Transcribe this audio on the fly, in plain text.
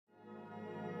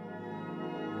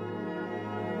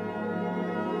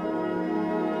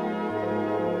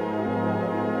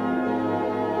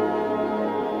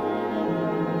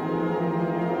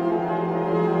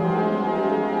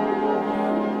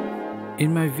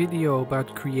In my video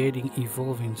about creating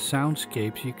evolving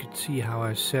soundscapes, you could see how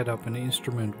I set up an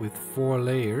instrument with 4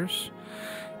 layers,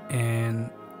 and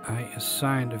I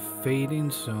assigned a fade in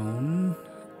zone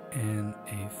and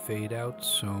a fade out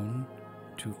zone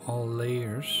to all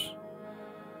layers,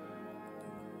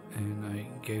 and I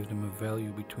gave them a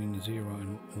value between 0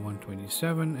 and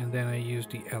 127, and then I used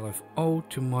the LFO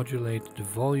to modulate the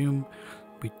volume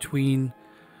between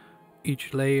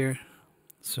each layer,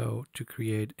 so to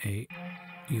create a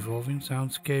evolving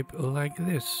soundscape like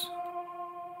this.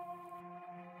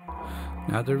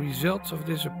 Now the results of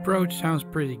this approach sounds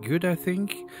pretty good, I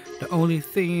think. The only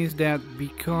thing is that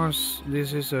because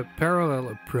this is a parallel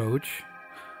approach,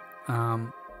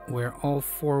 where all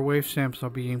 4 wave samples are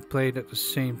being played at the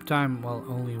same time while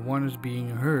only one is being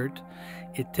heard,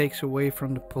 it takes away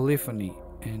from the polyphony,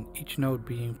 and each note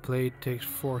being played takes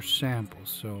 4 samples.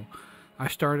 So I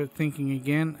started thinking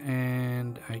again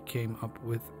and I came up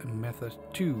with method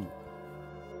 2.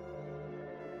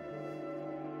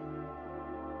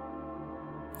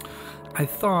 I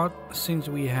thought, since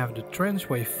we have the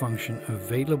Transwave function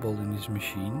available in this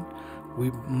machine,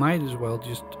 we might as well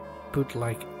just put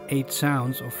like 8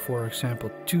 sounds of, for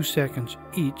example, 2 seconds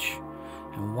each,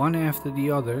 and one after the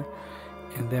other,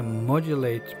 and then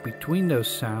modulate between those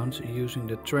sounds using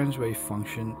the Transwave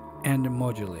function and the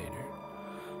modulator.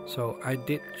 So I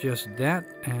did just that,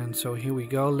 and so here we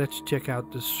go. Let's check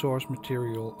out the source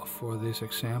material for this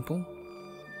example.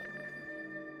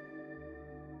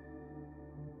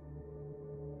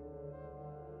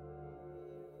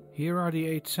 Here are the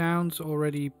 8 sounds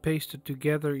already pasted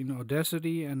together in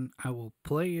Audacity, and I will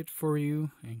play it for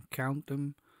you and count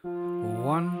them.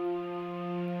 1,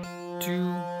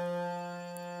 2,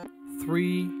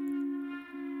 3,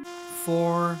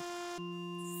 4,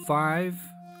 5,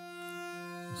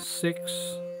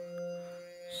 6,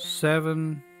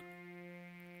 7,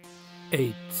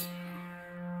 8.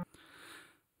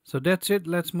 So that's it.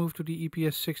 Let's move to the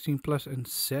EPS-16 Plus and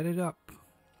set it up.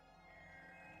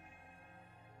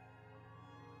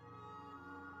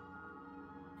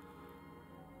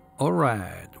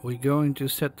 Alright, we're going to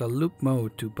set the loop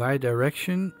mode to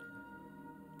bidirection,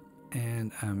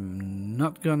 and I'm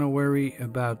not gonna worry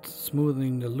about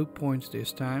smoothing the loop points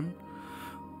this time.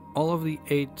 All of the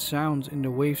 8 sounds in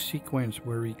the wave sequence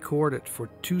were recorded for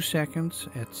 2 seconds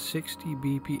at 60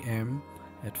 BPM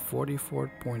at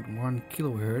 44.1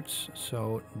 kHz,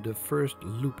 so the first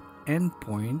loop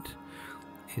endpoint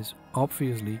is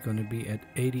obviously going to be at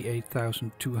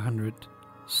 88,200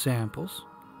 samples.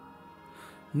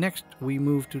 Next we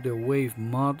move to the wave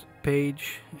mod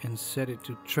page and set it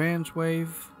to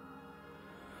Transwave,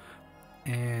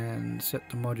 and set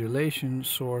the modulation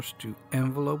source to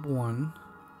envelope 1.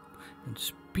 And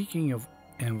speaking of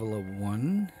envelope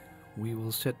 1, we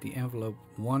will set the envelope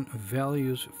 1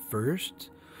 values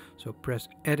first. So press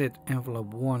edit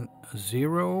envelope 1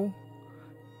 0,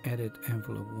 edit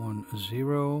envelope 1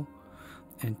 0,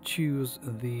 and choose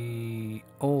the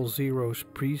all zeros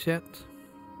preset.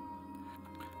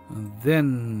 And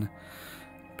then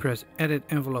press edit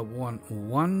envelope 1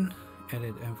 1,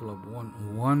 edit envelope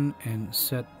 1 1, and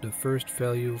set the first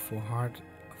value for heart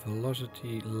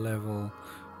velocity level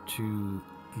to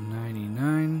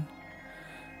 99.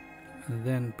 And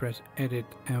then press edit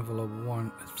envelope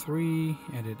 1 3,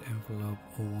 edit envelope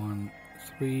 1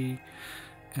 3,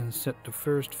 and set the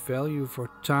first value for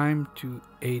time to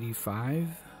 85.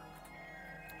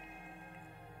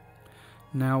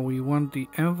 Now we want the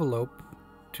envelope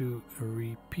to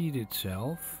repeat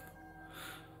itself,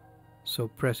 so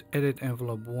press edit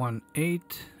envelope 1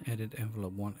 8, edit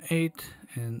envelope 1 8,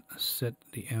 and set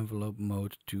the envelope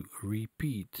mode to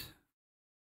repeat.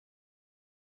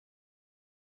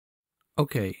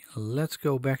 Okay, let's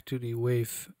go back to the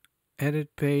wave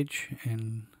edit page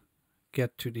and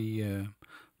get to the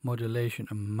modulation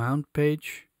amount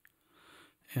page.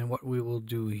 And what we will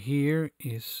do here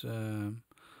is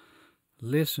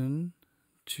listen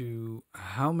to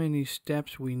how many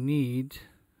steps we need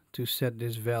to set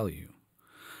this value.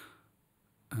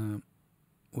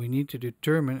 We need to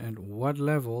determine at what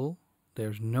level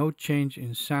there's no change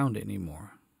in sound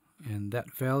anymore, and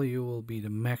that value will be the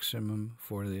maximum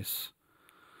for this.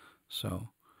 So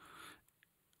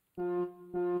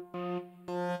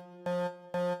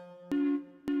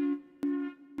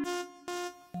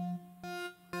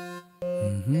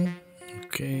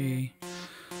okay,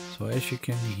 so as you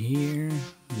can hear,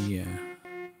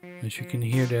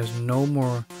 there's no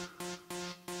more,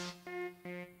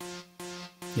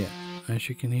 as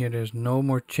you can hear, there's no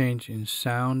more change in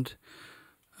sound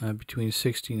between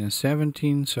 16 and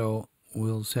 17, so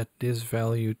we'll set this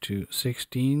value to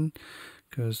 16,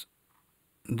 because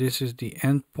this is the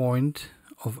endpoint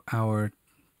of our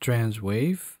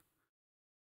Transwave.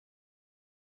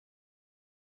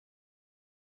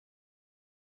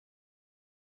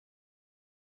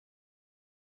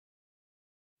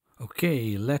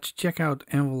 Okay, let's check out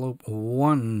envelope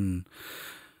 1.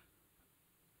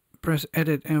 Press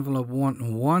edit envelope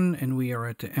 1 and we are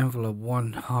at the envelope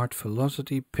 1 heart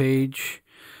velocity page.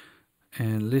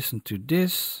 And listen to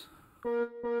this.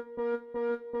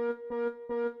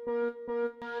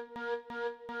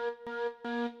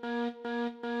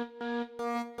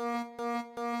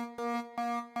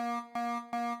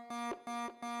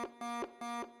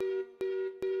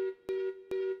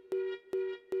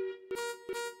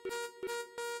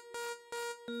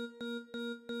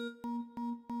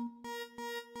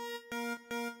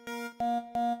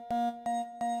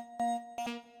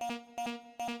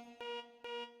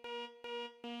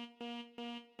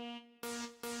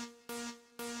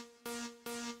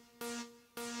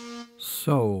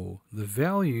 So the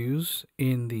values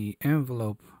in the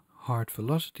envelope heart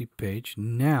velocity page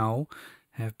now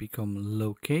have become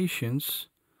locations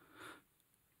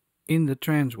in the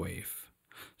Transwave.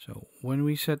 So when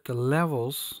we set the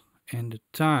levels and the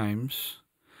times,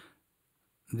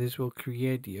 this will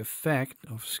create the effect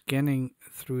of scanning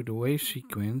through the wave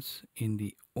sequence in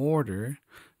the order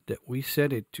that we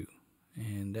set it to.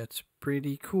 And that's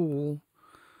pretty cool.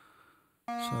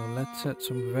 So let's set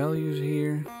some values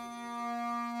here.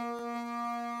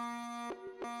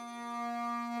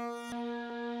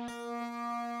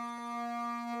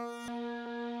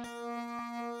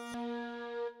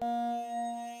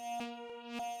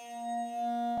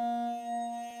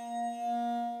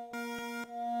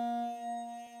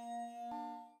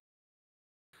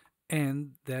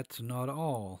 And that's not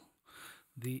all.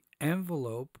 The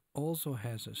envelope also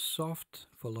has a soft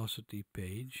velocity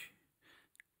page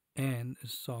and a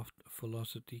soft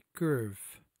velocity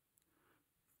curve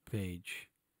page.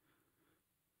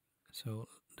 So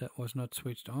that was not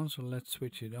switched on, so let's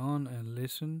switch it on and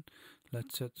listen.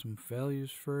 Let's set some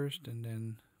values first and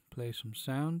then play some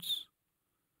sounds.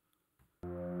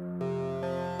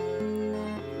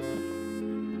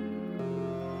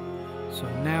 So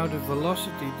now the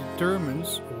velocity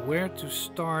determines where to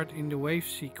start in the wave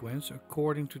sequence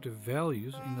according to the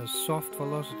values in the soft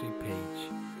velocity page,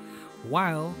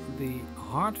 while the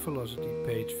hard velocity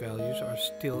page values are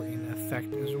still in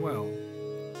effect as well.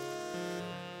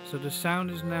 So the sound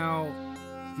is now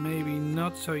maybe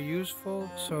not so useful,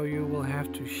 so you will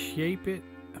have to shape it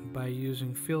by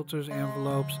using filters,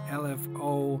 envelopes,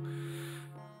 LFO,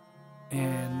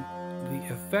 and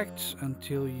the effects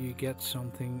until you get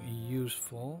something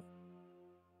useful.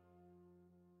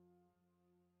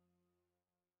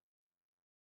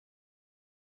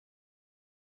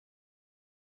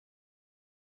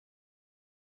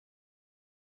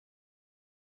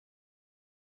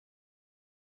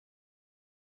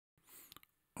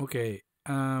 Okay,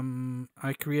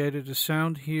 I created a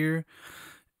sound here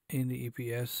in the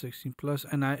EPS-16 Plus,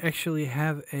 and I actually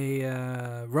have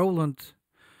a Roland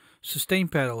sustain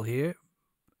pedal here,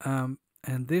 and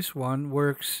this one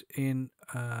works in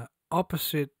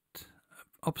opposite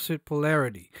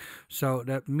polarity. So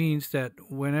that means that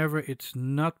whenever it's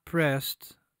not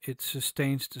pressed, it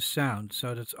sustains the sound.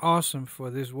 So that's awesome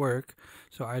for this work.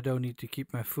 So I don't need to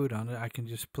keep my foot on it. I can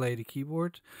just play the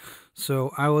keyboard.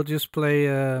 So I will just play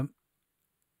a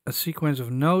sequence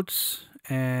of notes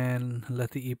and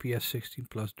let the EPS-16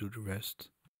 Plus do the rest.